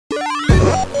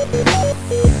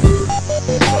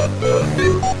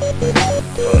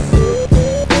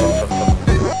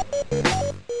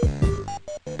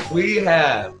we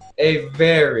have a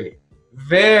very,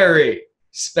 very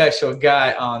special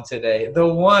guy on today. The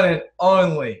one and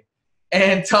only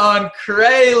Anton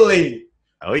Kraly.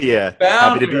 Oh yeah,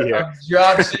 Founder happy to be here. of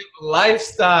Dropship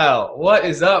Lifestyle. What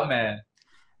is up, man?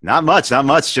 Not much.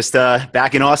 Just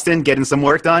back in Austin, getting some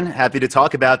work done. Happy to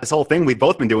talk about this whole thing we've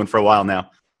both been doing for a while now.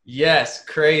 Yes,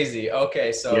 crazy.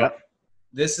 Okay, so Yep.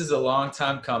 This is a long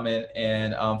time coming,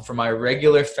 and for my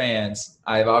regular fans,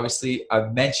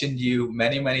 I've mentioned you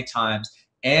many, many times.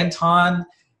 Anton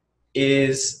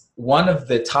is one of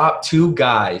the top 2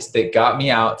 guys that got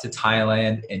me out to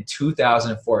Thailand in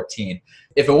 2014.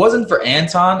 If it wasn't for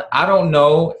Anton, I don't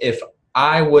know if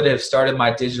I would have started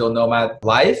my digital nomad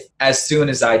life as soon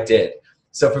as I did.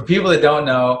 So for people that don't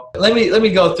know, let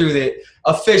me go through the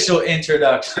official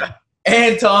introduction.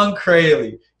 Anton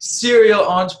Kraly, serial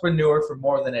entrepreneur for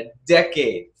more than a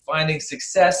decade, finding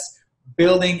success,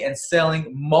 building and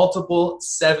selling multiple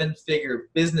 7-figure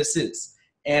businesses.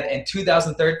 And in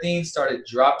 2013, started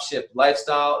Dropship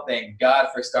Lifestyle. Thank God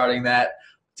for starting that,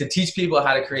 to teach people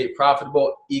how to create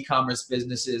profitable e-commerce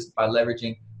businesses by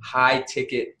leveraging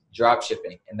high-ticket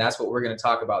dropshipping. And that's what we're going to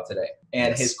talk about today.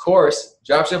 And his course,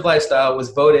 Dropship Lifestyle, was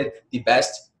voted the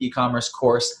best e-commerce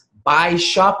course by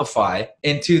Shopify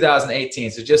in 2018.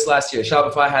 So just last year,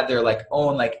 Shopify had their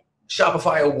own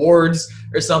Shopify awards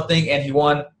or something, and he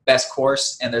won best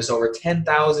course. And there's over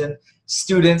 10,000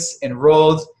 students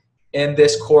enrolled in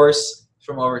this course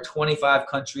from over 25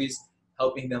 countries,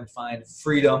 helping them find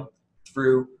freedom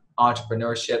through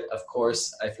entrepreneurship. Of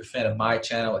course, if you're a fan of my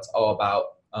channel, it's all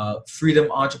about freedom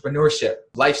entrepreneurship,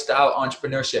 lifestyle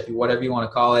entrepreneurship, whatever you want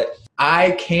to call it.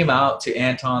 I came out to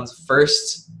Anton's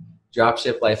first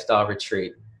Dropship Lifestyle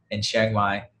retreat in Chiang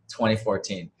Mai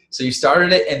 2014. So you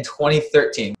started it in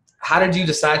 2013. How did you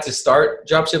decide to start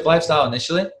Dropship Lifestyle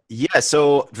initially? Yeah,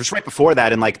 so just right before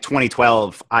that, in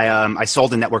 2012, I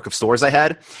sold a network of stores I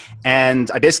had,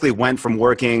 and I basically went from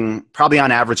working probably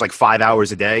on average 5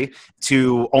 hours a day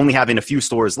to only having a few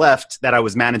stores left that I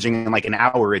was managing in an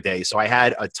hour a day. So I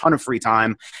had a ton of free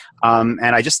time, and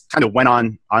I just kind of went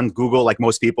on Google like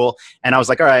most people, and I was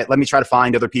like, all right, let me try to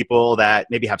find other people that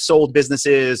maybe have sold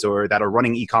businesses or that are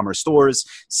running e-commerce stores,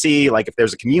 see if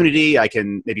there's a community I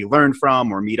can maybe learn from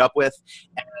or meet up with.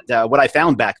 And what I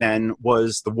found back then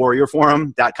was the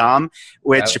warriorforum.com,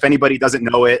 which if anybody doesn't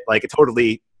know it, it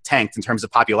totally tanked in terms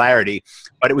of popularity,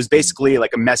 but it was basically a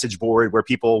message board where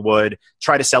people would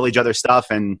try to sell each other stuff.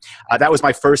 And that was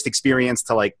my first experience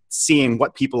to seeing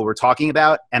what people were talking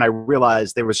about. And I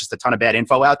realized there was just a ton of bad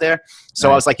info out there.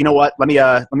 So I was like, you know what, let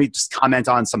me just comment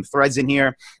on some threads in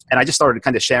here. And I just started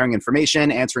kind of sharing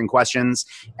information, answering questions,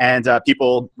 and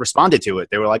people responded to it.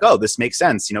 They were like, oh, this makes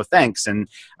sense, thanks. And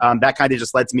that kind of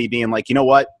just led to me being like, you know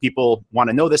what, people want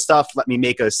to know this stuff. Let me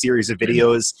make a series of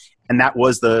videos. And that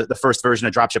was the first version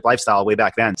of Dropship Lifestyle way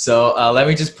back then. So let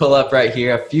me just pull up right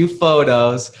here a few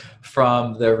photos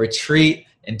from the retreat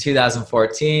in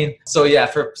 2014. So yeah,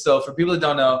 for people that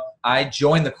don't know, I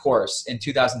joined the course in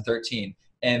 2013.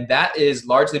 And that is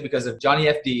largely because of Johnny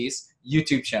FD's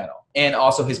YouTube channel and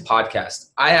also his podcast.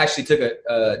 I actually took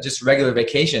a just regular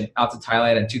vacation out to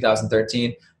Thailand in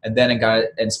 2013, and then got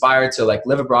inspired to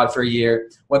live abroad for a year.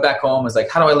 Went back home, was like,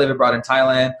 how do I live abroad in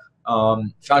Thailand?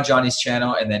 Found Johnny's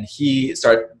channel, and then he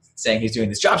started saying he's doing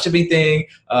this dropshipping thing,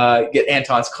 get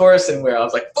Anton's course, and where I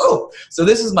was like, oh, so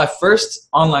this is my first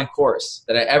online course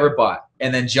that I ever bought.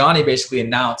 And then Johnny basically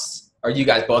announced, or you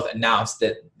guys both announced,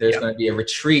 that there's going to be a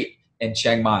retreat in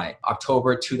Chiang Mai,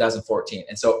 October 2014.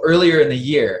 And so earlier in the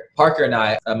year, Parker and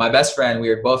I, my best friend, we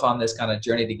were both on this kind of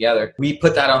journey together. We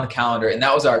put that on the calendar, and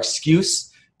that was our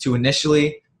excuse to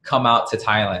initially come out to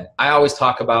Thailand. I always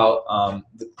talk about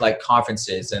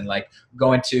conferences and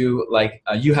going to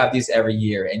you have these every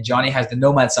year, and Johnny has the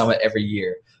Nomad Summit every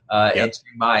year in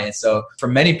Chiang Mai. And so for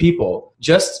many people,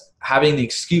 just having the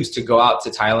excuse to go out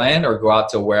to Thailand or go out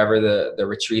to wherever the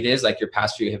retreat is, your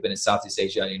past few have been in Southeast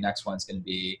Asia, and your next one's going to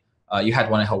be you had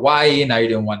one in Hawaii, now you're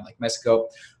doing one in Mexico.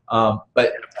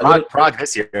 But Prague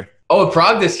this year. Oh,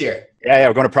 Prague this year. Yeah,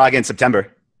 we're going to Prague in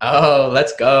September. Oh,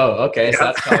 let's go. Okay, so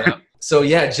that's coming up. So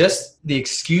yeah, just the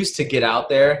excuse to get out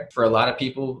there for a lot of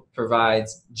people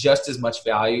provides just as much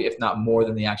value, if not more,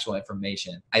 than the actual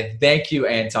information. I thank you,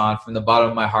 Anton, from the bottom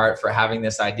of my heart for having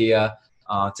this idea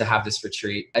to have this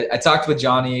retreat. I talked with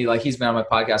Johnny, he's been on my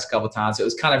podcast a couple of times. So it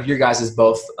was kind of your guys'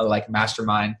 both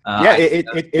mastermind.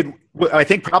 I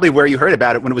think probably where you heard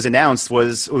about it when it was announced it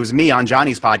was me on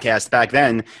Johnny's podcast back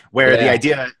then, where the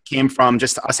idea came from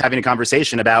just us having a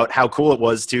conversation about how cool it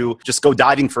was to just go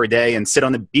diving for a day and sit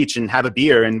on the beach and have a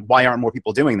beer, and why aren't more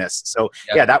people doing this? So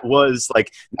yeah, that was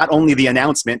like not only the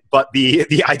announcement, but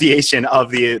the ideation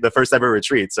of the first ever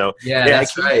retreat. So yeah,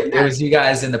 that's right. It was you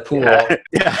guys in the pool.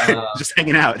 Just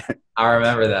hanging out. I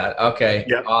remember that. Okay,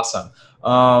 yep. Awesome.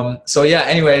 So yeah,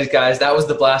 anyways, guys, that was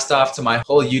the blast off to my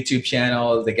whole YouTube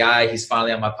channel. The guy, he's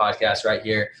finally on my podcast right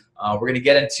here. We're going to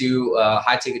get into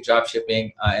high ticket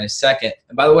dropshipping in a second.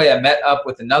 And by the way, I met up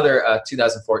with another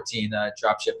 2014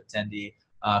 dropship attendee,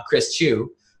 Chris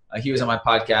Chu. He was on my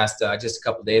podcast just a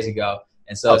couple days ago.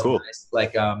 And so it's cool. Nice.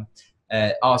 Like,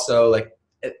 also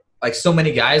like so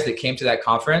many guys that came to that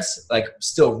conference, like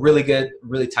still really good,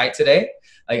 really tight today.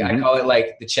 Like I call it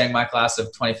like the Chiang Mai class of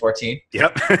 2014.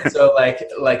 Yep. So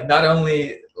like not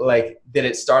only like did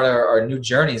it start our new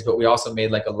journeys, but we also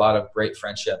made like a lot of great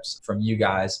friendships from you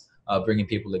guys bringing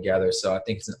people together. So I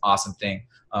think it's an awesome thing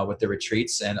with the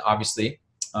retreats, and obviously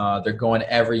they're going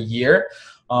every year.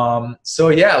 So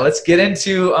yeah, let's get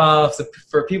into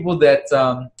for people that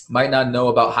might not know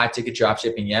about high ticket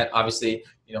dropshipping yet. Obviously,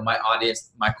 you know, my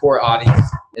audience, my core audience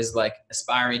is like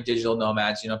aspiring digital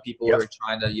nomads, you know, people who are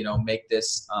trying to, you know, make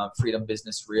this freedom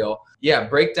business real. Yeah,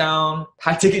 break down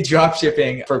high ticket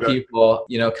dropshipping for people,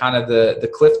 you know, kind of the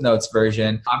Cliff Notes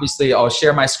version. Obviously, I'll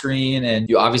share my screen, and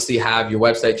you obviously have your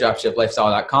website,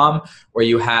 dropshiplifestyle.com, where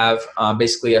you have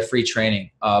basically a free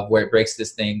training of where it breaks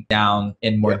this thing down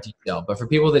in more detail. But for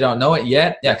people that don't know it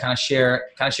yet, kind of share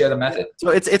the method.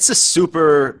 So it's a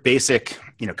super basic,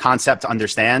 you know, concept to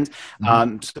understand.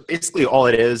 So basically all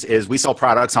it is we sell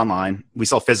products online, we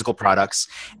sell physical products.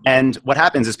 And what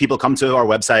happens is people come to our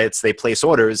websites, they place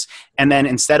orders, and then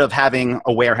instead of having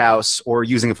a warehouse or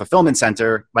using a fulfillment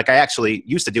center, like I actually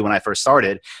used to do when I first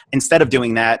started, instead of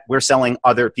doing that, we're selling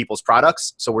other people's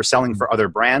products. So we're selling for other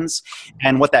brands.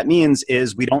 And what that means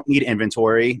is we don't need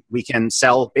inventory. We can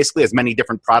sell basically as many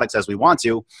different products as we want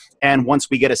to. And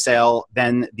once we get a sale,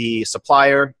 then the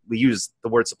supplier, we use the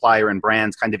word supplier and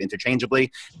brands kind of interchangeably,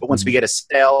 but once we get a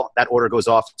sale, that order goes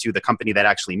off to the company that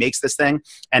actually makes this thing,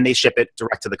 and they ship it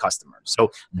direct to the customer.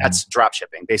 So that's drop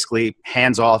shipping, basically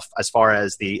hands off as far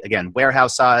as the, again,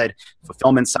 warehouse side,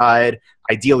 fulfillment side,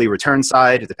 ideally return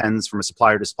side. It depends from a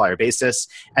supplier to supplier basis.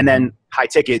 And then high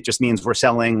ticket just means we're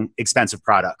selling expensive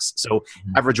products. So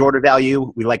average order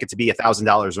value, we like it to be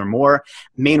 $1,000 or more.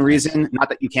 Main reason, not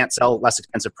that you can't sell less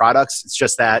expensive products. It's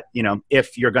just that, you know,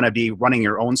 if you're going to be running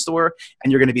your own store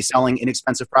and you're going to be selling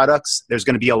inexpensive products, there's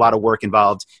going to be a lot of work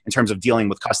involved in terms of dealing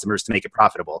with customers to make it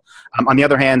profitable. On the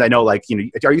other hand, I know, like, you know,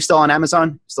 are you still on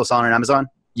Amazon? Still selling on Amazon?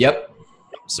 Yep.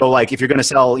 So like if you're going to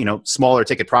sell, you know, smaller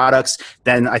ticket products,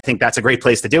 then I think that's a great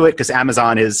place to do it, because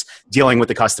Amazon is dealing with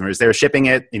the customers. They're shipping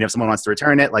it. You know, if someone wants to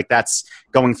return it, like that's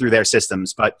going through their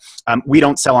systems. But we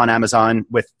don't sell on Amazon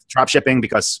with drop shipping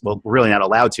because, well, we're really not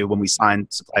allowed to when we sign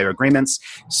supplier agreements.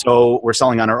 So we're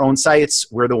selling on our own sites.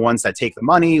 We're the ones that take the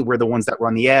money. We're the ones that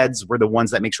run the ads. We're the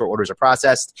ones that make sure orders are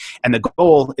processed. And the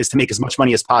goal is to make as much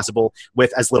money as possible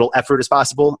with as little effort as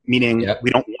possible, meaning we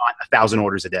don't want 1,000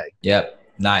 orders a day. Yep.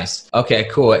 Nice. Okay,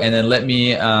 cool. And then let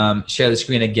me share the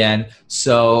screen again.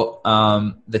 So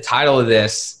the title of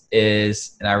this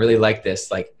is, and I really like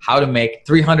this, like how to make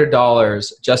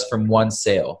 $300 just from one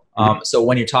sale. So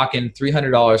when you're talking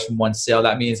 $300 from one sale,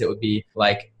 that means it would be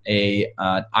like a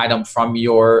item from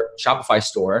your Shopify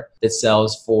store that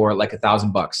sells for like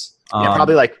 $1,000. Yeah,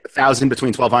 probably like 1,000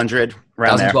 between 1,200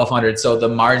 around there. 1,200. So the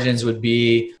margins would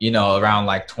be, you know, around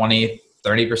like 20,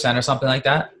 30% or something like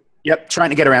that. Yep, trying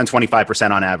to get around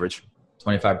 25% on average.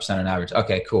 25% on average.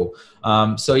 Okay, cool.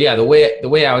 So yeah, the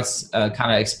way I would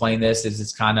kind of explain this is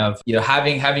it's kind of, you know,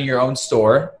 having your own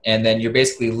store, and then you're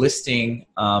basically listing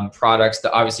products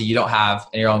that obviously you don't have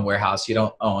in your own warehouse, you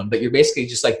don't own, but you're basically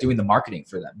just like doing the marketing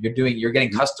for them. You're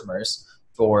getting customers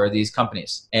for these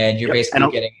companies, and you're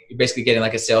basically getting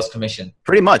like a sales commission.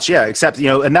 Pretty much, yeah. Except, you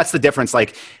know, and that's the difference.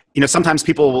 Like, you know, sometimes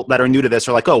people that are new to this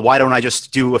are like, oh, why don't I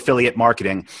just do affiliate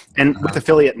marketing? And with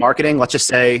affiliate marketing, let's just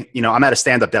say, you know, I'm at a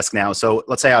stand-up desk now. So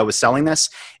let's say I was selling this.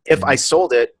 If I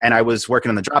sold it and I was working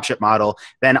on the dropship model,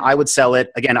 then I would sell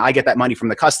it. Again, I get that money from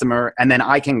the customer, and then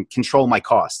I can control my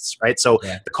costs, right? So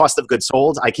the cost of goods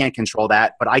sold, I can't control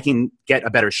that, but I can get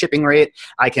a better shipping rate.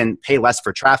 I can pay less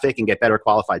for traffic and get better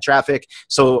qualified traffic.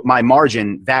 So my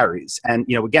margin varies. And,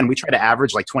 you know, again, we try to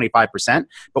average like 25%,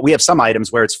 but we have some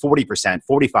items where it's 40%,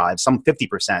 45%, some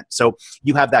 50%. So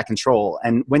you have that control.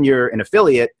 And when you're an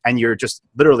affiliate and you're just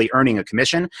literally earning a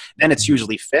commission, then it's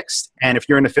usually fixed. And if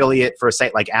you're an affiliate for a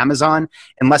site like Amazon,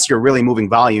 unless you're really moving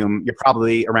volume, you're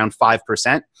probably around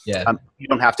 5%. Yeah. You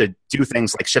don't have to do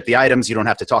things like ship the items. You don't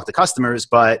have to talk to customers,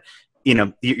 but, you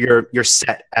know, you're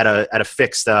set at a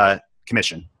fixed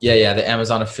commission. Yeah, the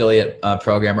Amazon affiliate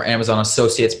program or Amazon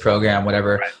Associates program,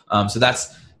 whatever. Right. So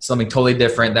that's something totally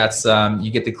different. That's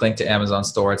you get the link to Amazon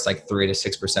store. It's like 3 to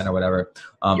 6% or whatever.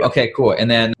 Yep. Okay, cool. And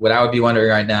then what I would be wondering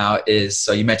right now is,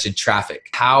 so you mentioned traffic.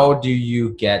 How do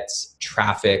you get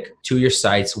traffic to your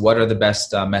sites? What are the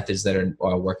best methods that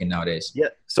are working nowadays? Yeah.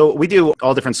 So we do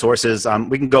all different sources.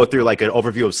 We can go through like an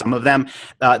overview of some of them.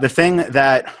 The thing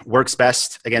that works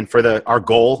best, again, for our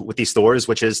goal with these stores,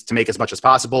 which is to make as much as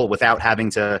possible without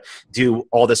having to do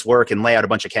all this work and lay out a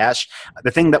bunch of cash.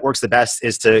 The thing that works the best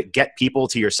is to get people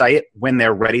to your site when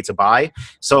they're ready to buy.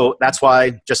 So that's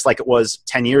why, just like it was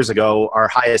 10 years ago, our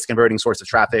highest converting source of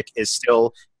traffic is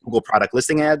still Google product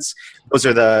listing ads. Those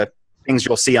are the things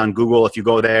you'll see on Google. If you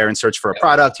go there and search for a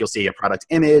product, you'll see a product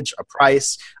image, a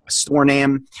price, a store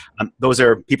name. Those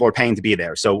are people are paying to be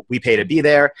there. So we pay to be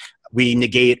there. We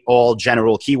negate all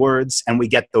general keywords and we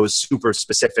get those super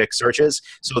specific searches.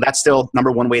 So that's still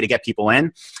number one way to get people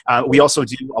in. We also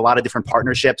do a lot of different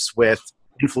partnerships with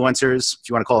influencers, if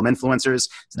you want to call them influencers.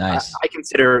 Nice. I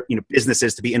consider,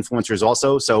 businesses to be influencers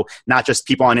also. So not just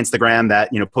people on Instagram that,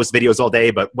 post videos all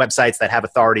day, but websites that have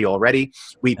authority already.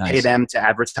 We pay them to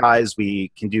advertise.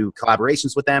 We can do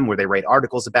collaborations with them where they write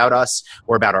articles about us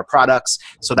or about our products.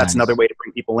 So that's another way to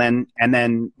bring people in. And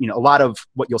then, a lot of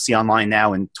what you'll see online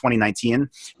now in 2019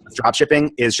 with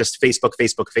dropshipping is just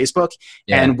Facebook.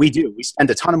 Yeah. And we spend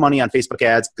a ton of money on Facebook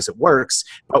ads because it works,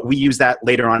 but we use that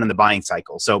later on in the buying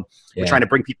cycle. So we're trying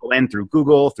to bring people in through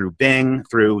Google, through Bing,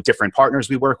 through different partners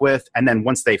we work with. And then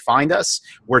once they find us,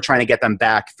 we're trying to get them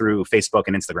back through Facebook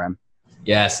and Instagram.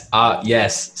 Yes.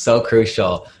 Yes. So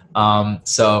crucial.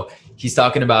 So he's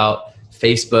talking about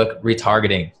Facebook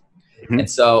retargeting. Mm-hmm. And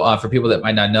so for people that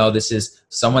might not know, this is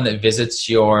someone that visits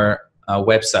your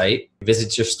website,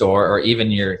 visits your store, or even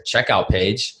your checkout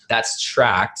page. That's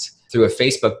tracked through a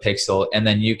Facebook pixel. And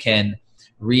then you can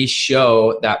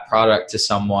re-show that product to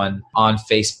someone on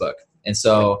Facebook. And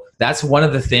so that's one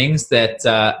of the things that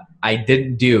I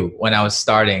didn't do when I was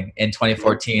starting in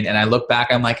 2014. And I look back,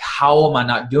 I'm like, how am I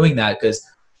not doing that? Because,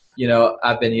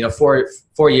 I've been,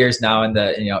 4 years now in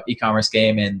the, e-commerce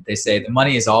game, and they say the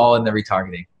money is all in the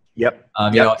retargeting. Yep.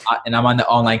 And I'm on the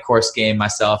online course game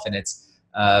myself, and it's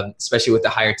especially with the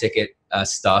higher ticket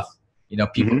stuff,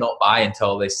 people don't buy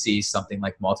until they see something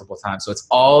like multiple times. So it's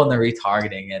all in the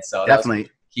retargeting. And so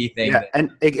definitely. Key thing. Yeah,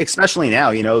 and especially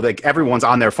now, like everyone's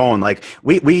on their phone. Like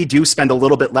we do spend a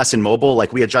little bit less in mobile.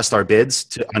 Like we adjust our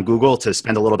bids on Google to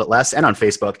spend a little bit less, and on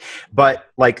Facebook. But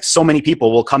like so many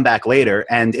people will come back later,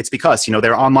 and it's because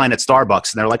they're online at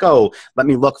Starbucks and they're like, oh, let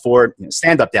me look for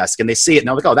stand-up desk, and they see it and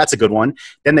they're like, oh, that's a good one.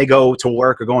 Then they go to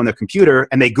work or go on their computer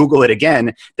and they Google it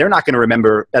again. They're not going to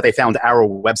remember that they found our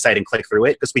website and click through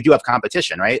it because we do have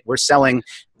competition, right? We're selling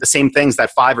the same things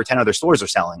that 5 or 10 other stores are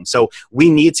selling. So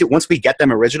we need to, once we get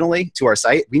them originally to our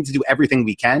site, we need to do everything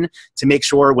we can to make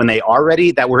sure when they are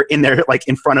ready that we're in there, like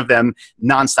in front of them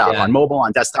nonstop, on mobile,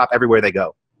 on desktop, everywhere they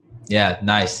go. Yeah,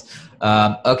 nice.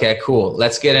 Okay, cool.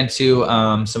 Let's get into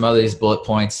some of these bullet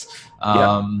points.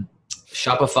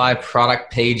 Shopify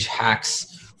product page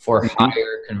hacks for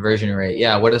higher conversion rate.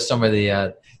 Yeah, what are some of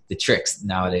the tricks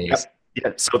nowadays? Yep.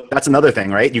 Yeah, so that's another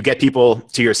thing, right? You get people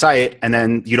to your site and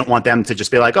then you don't want them to just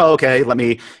be like, oh, okay, let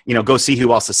me, go see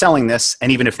who else is selling this.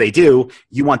 And even if they do,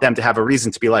 you want them to have a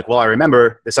reason to be like, well, I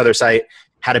remember this other site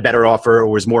had a better offer or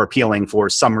was more appealing for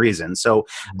some reason. So,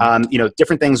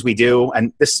 different things we do,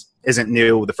 and this isn't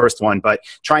new, the first one, but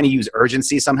trying to use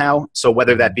urgency somehow. So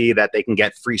whether that be that they can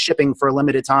get free shipping for a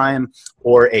limited time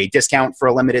or a discount for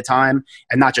a limited time,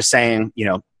 and not just saying,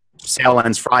 sale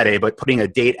ends Friday, but putting a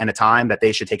date and a time that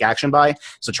they should take action by.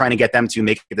 So trying to get them to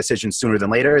make a decision sooner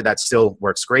than later, that still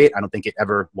works great. I don't think it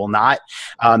ever will not.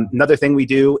 Another thing we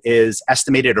do is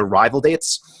estimated arrival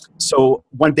dates. So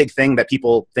one big thing that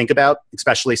people think about,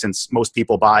 especially since most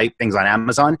people buy things on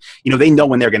Amazon, they know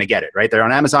when they're going to get it, right? They're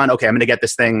on Amazon. Okay, I'm going to get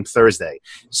this thing Thursday.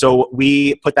 So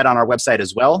we put that on our website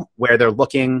as well, where they're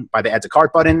looking by the add to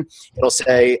cart button. It'll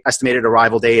say estimated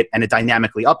arrival date, and it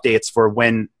dynamically updates for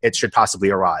when it should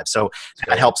possibly arrive. So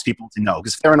that helps people to know,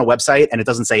 because if they're on a website and it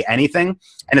doesn't say anything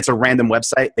and it's a random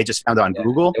website, they just found it on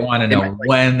Google. They want to know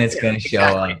when it's going to show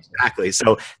up. Exactly.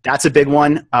 So that's a big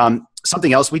one.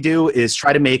 Something else we do is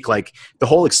try to make like the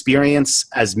whole experience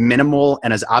as minimal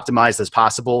and as optimized as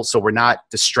possible, so we're not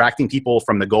distracting people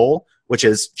from the goal, which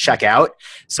is checkout.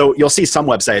 So you'll see some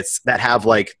websites that have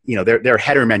like, their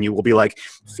header menu will be like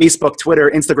Facebook,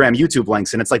 Twitter, Instagram, YouTube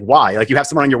links. And it's like, why? Like you have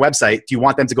someone on your website. Do you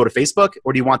want them to go to Facebook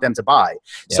or do you want them to buy?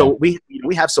 Yeah. So we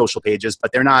have social pages,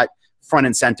 but they're not front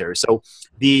and center. So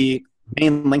the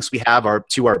main links we have are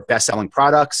to our best-selling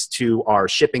products, to our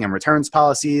shipping and returns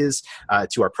policies,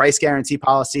 to our price guarantee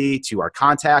policy, to our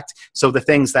contact. So the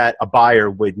things that a buyer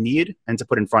would need and to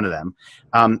put in front of them.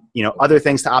 Other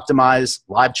things to optimize.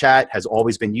 Live chat has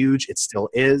always been huge. It still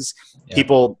is. Yeah.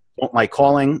 People don't like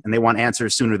calling and they want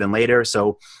answers sooner than later.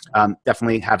 So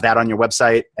definitely have that on your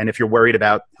website. And if you're worried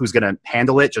about who's going to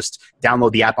handle it, just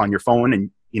download the app on your phone and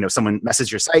someone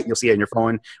message your site and you'll see it on your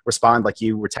phone, respond like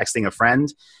you were texting a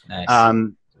friend. Nice.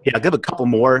 I'll give a couple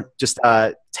more, just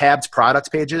tabbed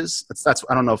product pages. That's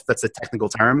I don't know if that's a technical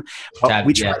term, but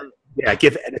we try to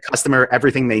give the customer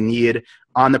everything they need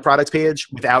on the product page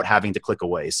without having to click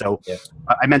away. So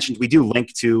I mentioned we do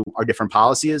link to our different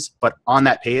policies, but on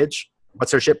that page,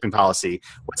 what's our shipping policy?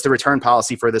 What's the return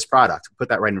policy for this product? Put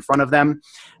that right in front of them.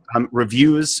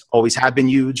 Reviews always have been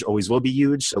huge, always will be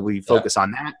huge. So we focus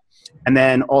on that. And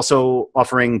then also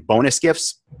offering bonus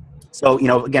gifts. So,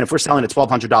 again, if we're selling a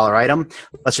 $1,200 item,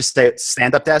 let's just say it's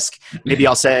stand-up desk. Maybe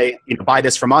I'll say, buy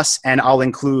this from us, and I'll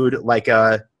include like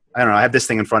I have this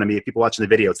thing in front of me. If people watching the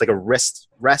video, it's like a wrist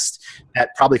rest that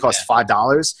probably costs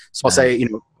 $5. So I'll say,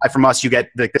 buy from us, you get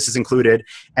this is included,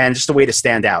 and just a way to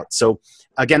stand out. So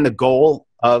again, the goal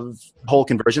of the whole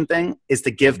conversion thing is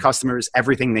to give customers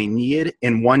everything they need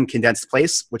in one condensed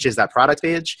place, which is that product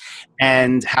page,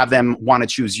 and have them want to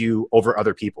choose you over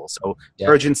other people. So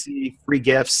urgency, free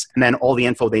gifts, and then all the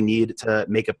info they need to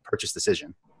make a purchase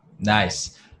decision.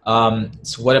 Nice. So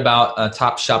what about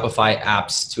top Shopify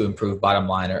apps to improve bottom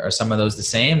line? Are some of those the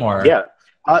same or? Yeah.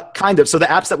 Kind of. So the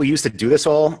apps that we use to do this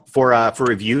all for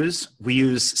reviews, we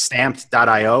use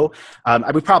stamped.io. I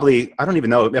don't even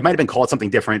know. It might have been called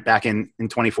something different back in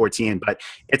 2014, but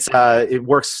it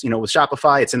works, with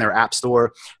Shopify. It's in their app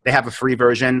store. They have a free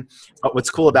version. But what's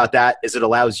cool about that is it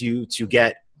allows you to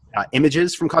get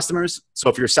images from customers. So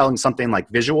if you're selling something like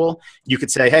visual, you could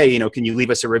say, hey, can you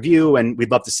leave us a review? And we'd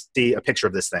love to see a picture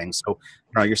of this thing. So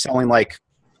you're selling like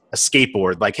a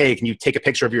skateboard, like, hey, can you take a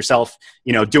picture of yourself,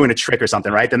 doing a trick or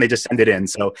something, right? Then they just send it in.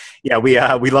 So we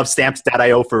love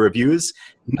stamps.io for reviews.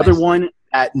 Another one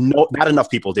that not enough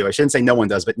people do, I shouldn't say no one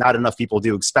does, but not enough people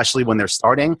do, especially when they're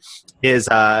starting, is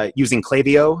using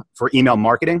Klaviyo for email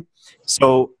marketing.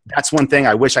 So that's one thing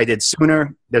I wish I did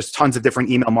sooner. There's tons of different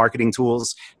email marketing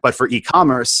tools, but for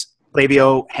e-commerce,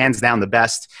 Klaviyo, hands down the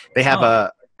best. They have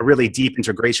a really deep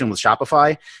integration with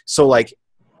Shopify. So like,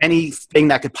 anything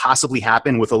that could possibly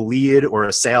happen with a lead or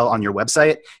a sale on your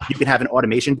website, you can have an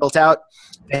automation built out.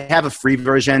 They have a free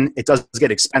version. It does get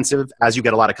expensive as you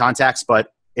get a lot of contacts,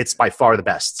 but it's by far the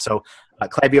best. So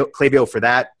Klaviyo for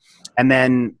that. And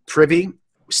then Privy,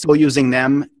 still using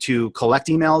them to collect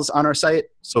emails on our site.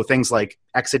 So things like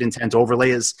exit intent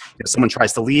overlays. If someone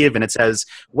tries to leave and it says,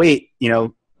 wait,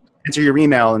 enter your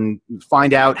email and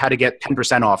find out how to get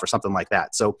 10% off or something like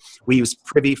that. So we use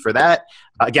Privy for that.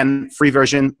 Again, free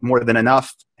version, more than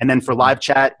enough. And then for live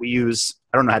chat, we use,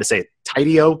 I don't know how to say it,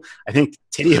 Tidio. I think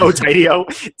Tidio,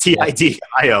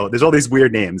 Tidio. There's all these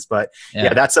weird names, but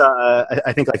that's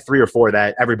I think like 3 or 4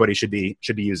 that everybody should be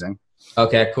using.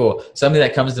 Okay, cool. Something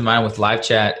that comes to mind with live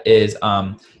chat is,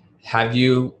 have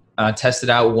you tested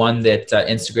out one that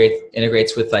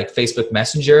integrates with like Facebook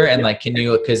Messenger and like, can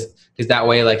you, because that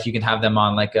way, like you can have them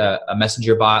on like a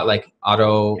messenger bot, like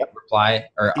auto reply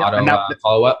or auto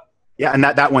follow up. Yeah, and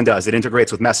that one does. It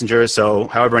integrates with Messenger. So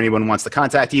however anyone wants to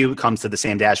contact you, it comes to the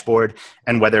same dashboard.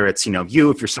 And whether it's, if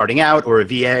you're starting out or a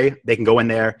VA, they can go in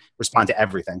there, respond to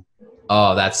everything.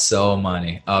 Oh, that's so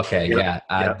money. Okay,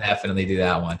 I definitely do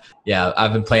that one. Yeah,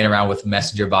 I've been playing around with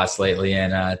Messenger bots lately,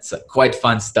 and it's quite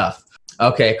fun stuff.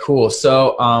 Okay, cool.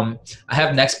 So I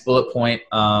have next bullet point,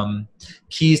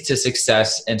 keys to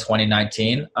success in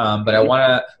 2019. But I want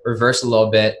to reverse a little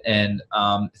bit. And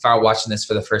if I were watching this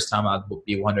for the first time, I'd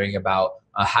be wondering about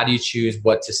how do you choose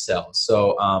what to sell?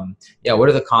 So what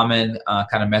are the common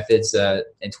kind of methods in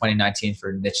 2019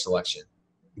 for niche selection?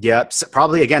 Yeah, so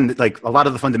probably, again, like a lot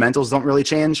of the fundamentals don't really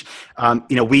change.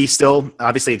 We still,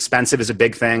 obviously expensive is a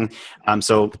big thing.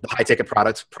 So the high ticket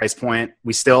product price point,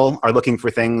 we still are looking for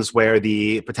things where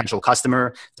the potential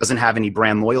customer doesn't have any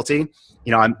brand loyalty.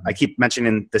 I keep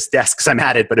mentioning this desk because I'm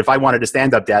at it, but if I wanted a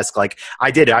stand-up desk, like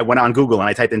I went on Google and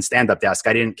I typed in stand-up desk.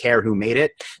 I didn't care who made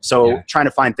it. So trying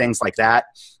to find things like that.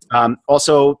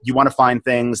 Also, you want to find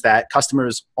things that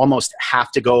customers almost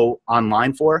have to go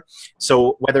online for.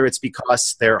 So whether it's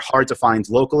because they're hard to find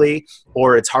locally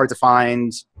or it's hard to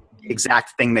find the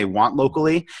exact thing they want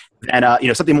locally than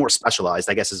something more specialized,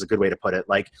 I guess is a good way to put it,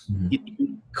 like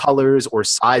colors or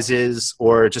sizes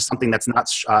or just something that's not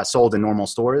sold in normal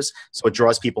stores, so it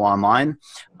draws people online.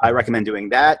 I recommend doing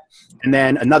that. And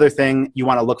then another thing you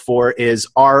want to look for is,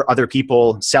 are other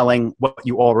people selling what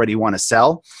you already want to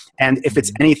sell? And if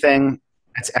it's anything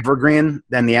that's evergreen,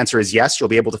 then the answer is yes, you'll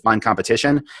be able to find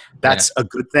competition. That's a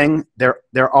good thing.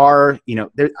 There are,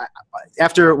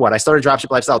 after I started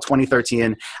Dropship Lifestyle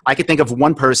 2013, I could think of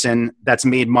one person that's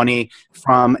made money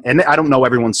from, and I don't know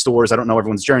everyone's stores, I don't know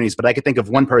everyone's journeys, but I could think of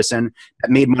one person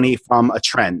that made money from a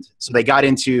trend. So they got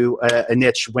into a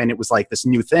niche when it was like this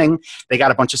new thing. They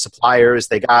got a bunch of suppliers,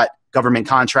 they got government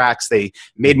contracts, they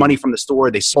made money from the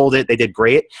store, they sold it, they did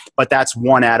great. But that's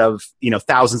one out of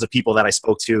thousands of people that I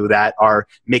spoke to that are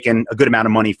making a good amount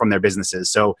of money from their businesses.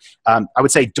 So I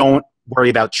would say don't worry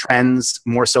about trends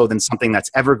more so than something that's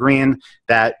evergreen,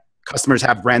 that customers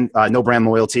have no brand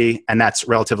loyalty, and that's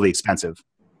relatively expensive.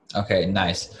 Okay,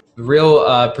 nice.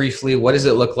 Real briefly, what does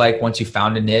it look like once you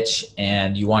found a niche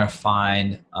and you want to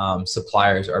find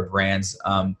suppliers or brands?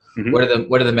 What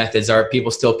are the methods? Are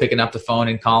people still picking up the phone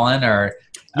and calling, or?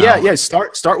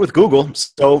 Start with Google.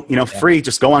 So free.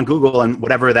 Just go on Google, and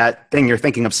whatever that thing you're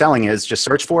thinking of selling is, just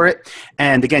search for it.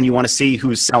 And again, you want to see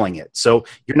who's selling it. So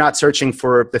you're not searching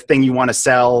for the thing you want to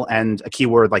sell and a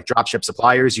keyword like dropship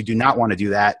suppliers. You do not want to do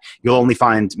that. You'll only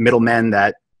find middlemen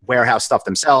that warehouse stuff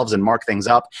themselves and mark things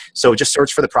up. So just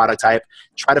search for the product type,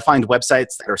 try to find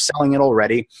websites that are selling it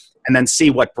already, and then see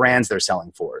what brands they're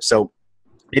selling for. So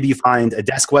maybe you find a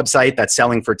desk website that's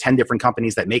selling for 10 different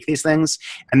companies that make these things,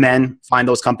 and then find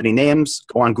those company names,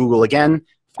 go on Google again,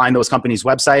 find those companies'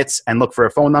 websites and look for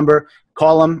a phone number,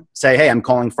 call them, say, hey, I'm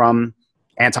calling from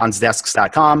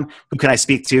antonsdesks.com. Who can I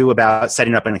speak to about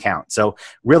setting up an account? So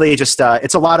really just,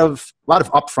 it's a lot of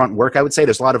upfront work, I would say.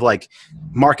 There's a lot of like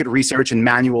market research and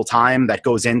manual time that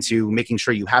goes into making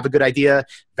sure you have a good idea,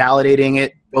 validating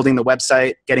it, building the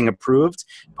website, getting approved.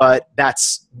 But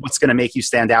that's what's going to make you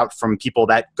stand out from people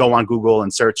that go on Google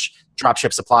and search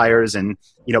dropship suppliers and,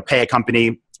 pay a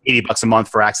company $80 a month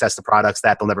for access to products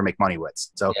that they'll never make money with.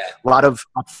 So a lot of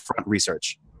upfront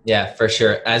research. Yeah, for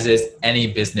sure. As is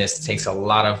any business, takes a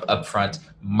lot of upfront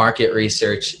market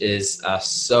research. Is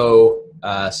so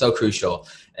crucial.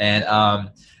 And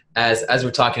as we're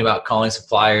talking about calling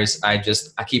suppliers, I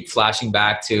keep flashing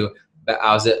back to,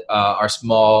 I was at our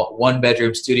small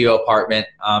 1-bedroom studio apartment,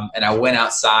 and I went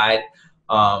outside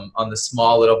on the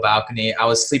small little balcony. I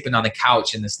was sleeping on the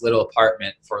couch in this little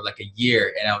apartment for like a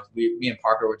year, and me and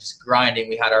Parker were just grinding.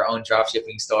 We had our own drop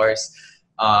shipping stores.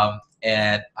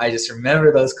 And I just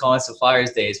remember those calling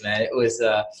suppliers days, man. It was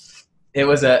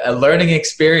a learning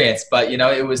experience, but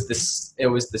it was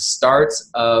the start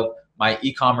of my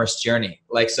e-commerce journey.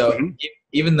 Like, so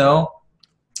even though,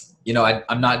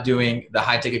 I'm not doing the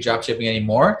high ticket drop shipping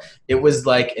anymore, it was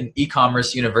like an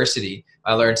e-commerce university.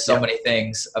 I learned so many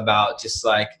things about just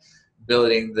like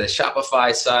building the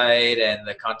Shopify site and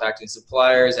the contacting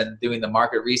suppliers and doing the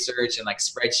market research and like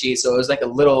spreadsheets. So it was like a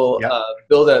little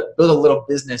build a little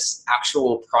business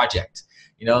actual project.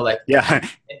 In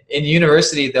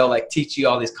university they'll like teach you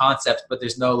all these concepts, but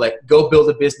there's no like go build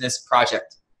a business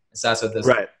project. And so that's what this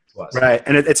was. Right.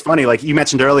 And it's funny, like you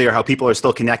mentioned earlier, how people are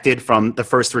still connected from the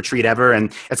first retreat ever.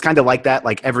 And it's kind of like that,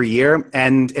 like every year.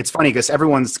 And it's funny because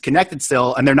everyone's connected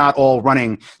still, and they're not all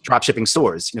running drop shipping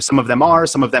stores. Some of them are,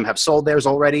 some of them have sold theirs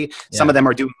already. Yeah. Some of them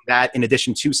are doing that in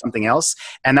addition to something else.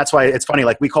 And that's why it's funny,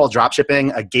 like we call drop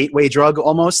shipping a gateway drug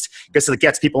almost, because it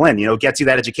gets people in, gets you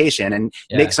that education and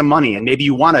make some money. And maybe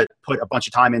you want to put a bunch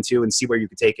of time into and see where you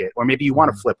could take it. Or maybe you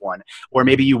want to flip one, or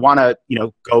maybe you want to,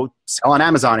 go sell on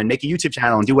Amazon and make a YouTube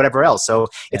channel and do whatever else. So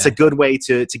it's a good way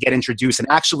to get introduced and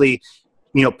actually,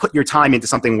 put your time into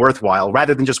something worthwhile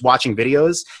rather than just watching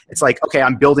videos. It's like, okay,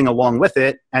 I'm building along with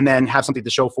it, and then have something to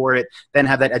show for it, then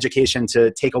have that education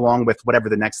to take along with whatever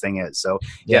the next thing is. So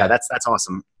that's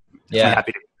awesome.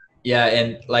 Happy to. Yeah.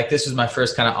 And like, this was my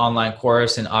first kind of online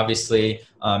course, and obviously,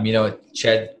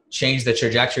 it changed the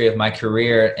trajectory of my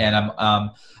career. And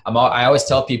I always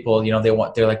tell people,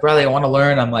 they're like, Kraly, I want to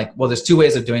learn. I'm like, well, there's two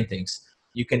ways of doing things.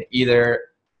 You can either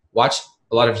watch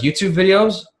a lot of YouTube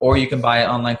videos, or you can buy an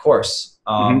online course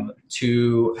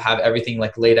to have everything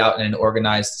like laid out in an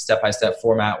organized step-by-step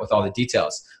format with all the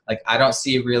details. Like, I don't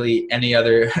see really any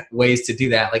other ways to do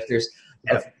that. Like there's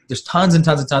tons and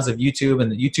tons and tons of YouTube,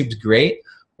 and YouTube's great,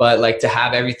 but like to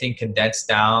have everything condensed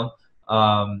down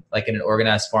like in an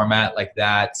organized format like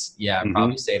that,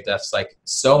 probably saved us like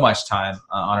so much time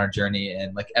on our journey.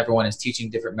 And like everyone is teaching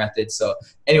different methods. So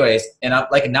anyways, and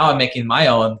now I'm making my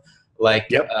own like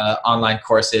Yep. online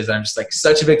courses. I'm just like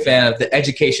such a big fan of the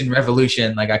education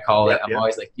revolution, like I call it. I'm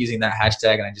always like using that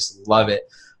hashtag, and I just love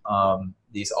it.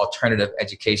 These alternative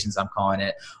educations, I'm calling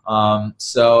it.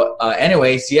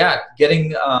 Anyways, yeah,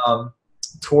 getting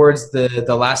towards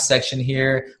the last section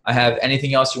here. I have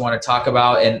anything else you want to talk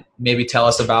about, and maybe tell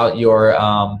us about your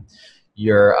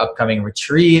upcoming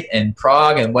retreat in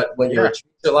Prague and what your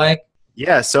retreats are like?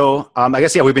 Yeah. So I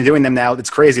guess, we've been doing them now. It's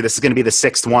crazy. This is going to be the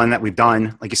 6th one that we've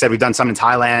done. Like you said, we've done some in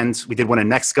Thailand. We did one in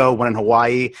Mexico, one in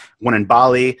Hawaii, one in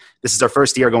Bali. This is our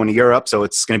first year going to Europe. So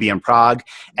it's going to be in Prague,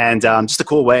 and just a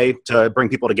cool way to bring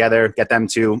people together, get them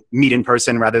to meet in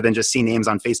person rather than just see names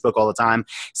on Facebook all the time.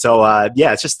 So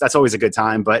that's always a good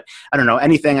time. But I don't know,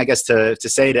 anything I guess to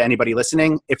say to anybody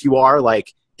listening, if you are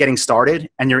like getting started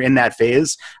and you're in that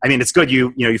phase, I mean, it's good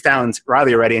you found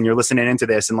Kraly already and you're listening into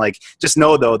this, and like just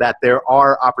know though that there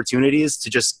are opportunities to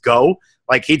just go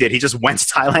like he did. He just went to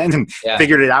Thailand and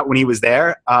figured it out when he was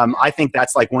there. I think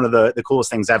that's like one of the coolest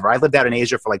things ever. I lived out in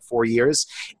Asia for like 4 years,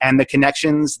 and the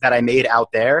connections that I made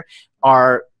out there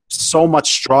are so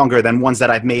much stronger than ones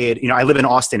that I've made. I live in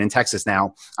Austin in Texas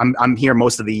now. I'm here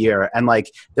most of the year. And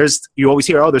like, you always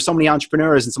hear, there's so many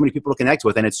entrepreneurs and so many people to connect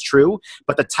with. And it's true,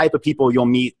 but the type of people you'll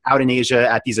meet out in Asia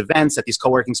at these events, at these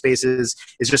co-working spaces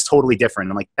is just totally different.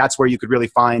 And like, that's where you could really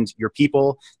find your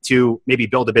people to maybe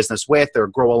build a business with or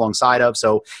grow alongside of.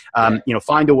 So,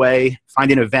 find a way,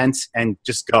 find an event and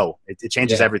just go. It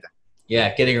changes everything.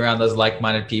 Yeah, getting around those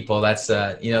like-minded people, that's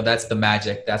that's the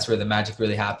magic. That's where the magic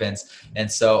really happens.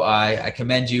 And so I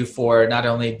commend you for not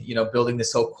only, building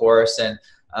this whole course, and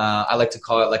I like to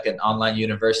call it like an online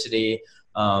university,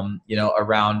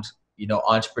 around,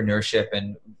 entrepreneurship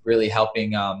and really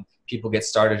helping people get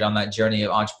started on that journey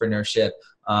of entrepreneurship.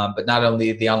 But not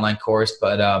only the online course,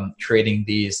 but creating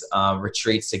these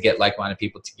retreats to get like-minded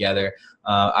people together.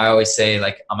 I always say,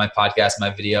 like on my podcast,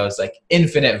 my videos, like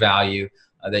infinite value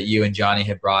that you and Johnny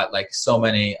have brought, like so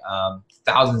many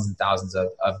thousands and thousands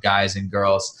of guys and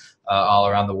girls all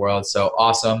around the world. So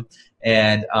awesome.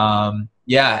 And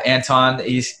Anton,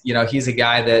 he's a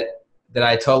guy that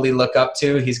I totally look up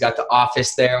to. He's got the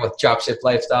office there with Dropship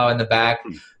Lifestyle in the back.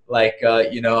 Like,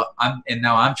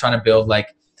 I'm trying to build like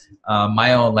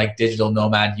my own like digital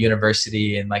nomad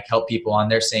university and like help people on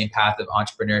their same path of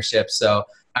entrepreneurship. So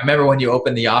I remember when you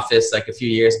opened the office like a few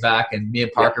years back, and me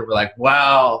and Parker were like,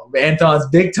 wow, Anton's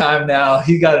big time now.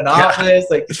 He got an office.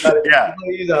 Like, he's got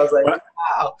employees. I was like,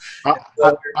 wow.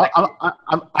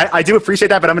 I do appreciate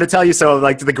that, but I'm going to tell you, so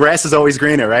like the grass is always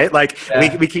greener, right? Like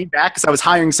we came back because I was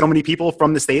hiring so many people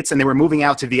from the States, and they were moving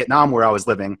out to Vietnam where I was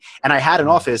living. And I had an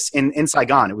office in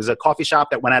Saigon. It was a coffee shop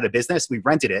that went out of business. We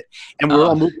rented it, and we were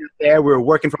all moving out there. We were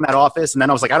working from that office. And then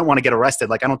I was like, I don't want to get arrested.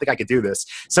 Like, I don't think I could do this.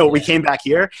 So we came back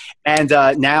here, and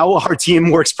now our team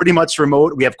works pretty much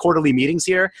remote. We have quarterly meetings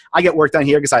here. I get work done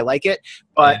here because I like it.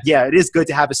 But it is good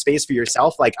to have a space for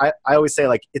yourself. Like I always say,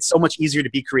 like, it's so much easier to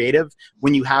be creative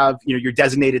when you have, your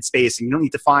designated space, and you don't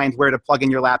need to find where to plug in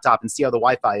your laptop and see how the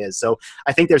Wi-Fi is. So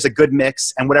I think there's a good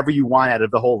mix, and whatever you want out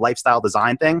of the whole lifestyle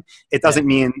design thing, it doesn't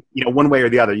mean, one way or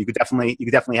the other. You could definitely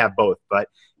have both. But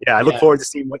I look forward to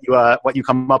seeing what you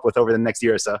come up with over the next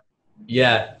year or so.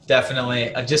 Yeah,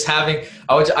 definitely. I just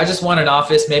want an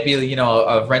office, maybe,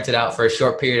 rent it out for a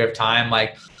short period of time.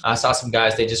 Like I saw some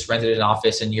guys, they just rented an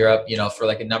office in Europe, for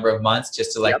like a number of months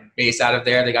just to base out of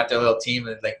there. They got their little team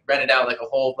and like rented out like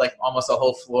almost a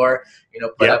whole floor,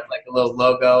 put up like a little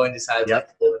logo and decided like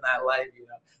living that life,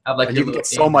 have like and you can get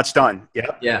so much done.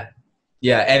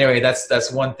 Yeah. Anyway,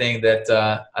 that's one thing that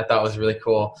I thought was really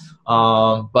cool.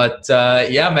 Man.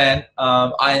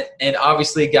 And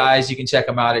obviously, guys, you can check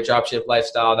them out at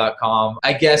dropshiplifestyle.com.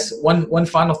 I guess one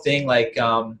final thing, like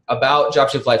about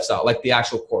Dropship Lifestyle, like the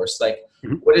actual course, like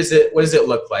what does it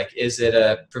look like? Is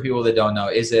it for people that don't know?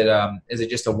 Is it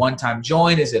just a one-time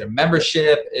join? Is it a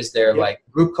membership? Is there like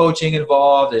group coaching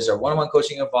involved? Is there one-on-one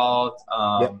coaching involved?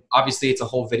 Obviously, it's a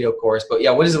whole video course, but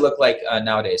what does it look like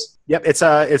nowadays? Yep, it's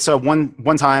a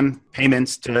one-time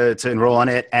payment to enroll on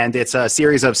it, and it's a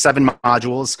series of 7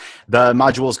 modules. The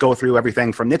modules go through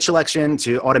everything from niche selection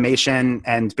to automation,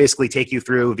 and basically take you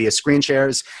through via screen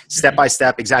shares, step by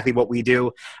step, exactly what we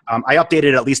do. I update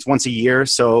it at least once a year.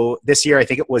 So this year, I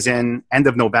think it was in end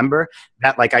of November,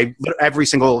 that every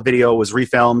single video was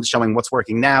refilmed, showing what's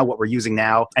working now, what we're using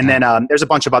now, and then there's a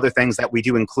bunch of other things that we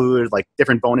do include, like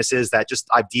different bonuses that just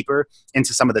dive deeper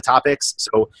into some of the topics.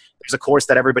 So There's a course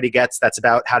that everybody gets that's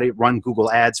about how to run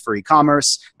Google ads for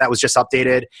e-commerce. That was just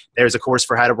updated. There's a course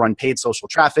for how to run paid social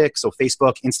traffic. So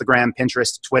Facebook, Instagram,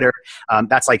 Pinterest, Twitter.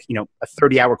 That's like, a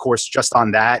 30-hour course just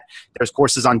on that. There's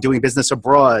courses on doing business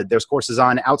abroad. There's courses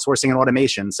on outsourcing and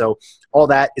automation. So all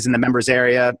that is in the members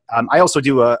area. I also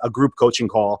do a group coaching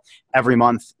call every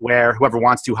month where whoever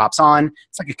wants to hops on.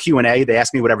 It's like a Q&A. They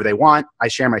ask me whatever they want. I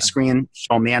share my screen,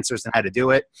 show them the answers and how to do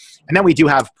it. And then we do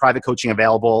have private coaching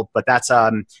available, but that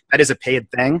is a paid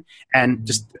thing. And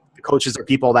just the coaches are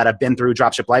people that have been through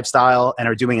Dropship Lifestyle and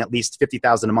are doing at least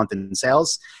 $50,000 a month in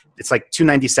sales. It's like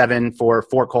 $297 for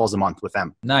 4 calls a month with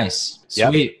them. Nice.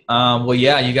 Sweet. Yep. Well,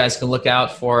 yeah, you guys can look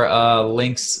out for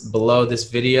links below this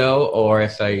video, or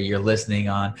if you're listening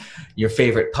on your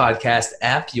favorite podcast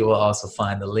app, you will also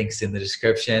find the links in the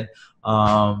description.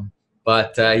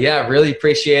 Yeah, really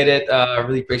appreciate it.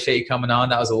 Really appreciate you coming on.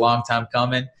 That was a long time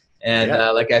coming. And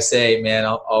like I say, man,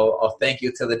 I'll thank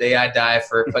you till the day I die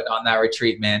for putting on that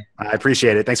retreat, man. I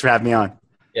appreciate it. Thanks for having me on.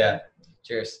 Yeah.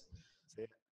 Cheers.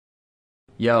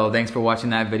 Yo, thanks for watching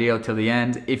that video till the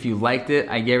end. If you liked it,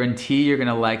 I guarantee you're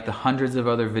gonna like the hundreds of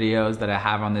other videos that I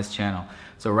have on this channel.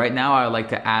 So right now, I would like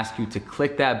to ask you to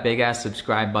click that big ass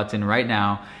subscribe button right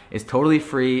now. It's totally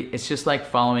free. It's just like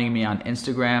following me on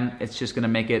Instagram. It's just gonna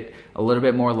make it a little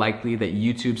bit more likely that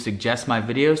YouTube suggests my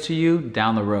videos to you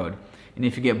down the road. And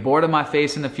if you get bored of my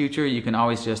face in the future, you can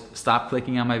always just stop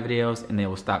clicking on my videos and they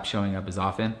will stop showing up as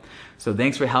often. So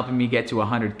thanks for helping me get to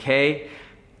 100K.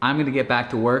 I'm gonna get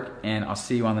back to work and I'll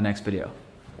see you on the next video.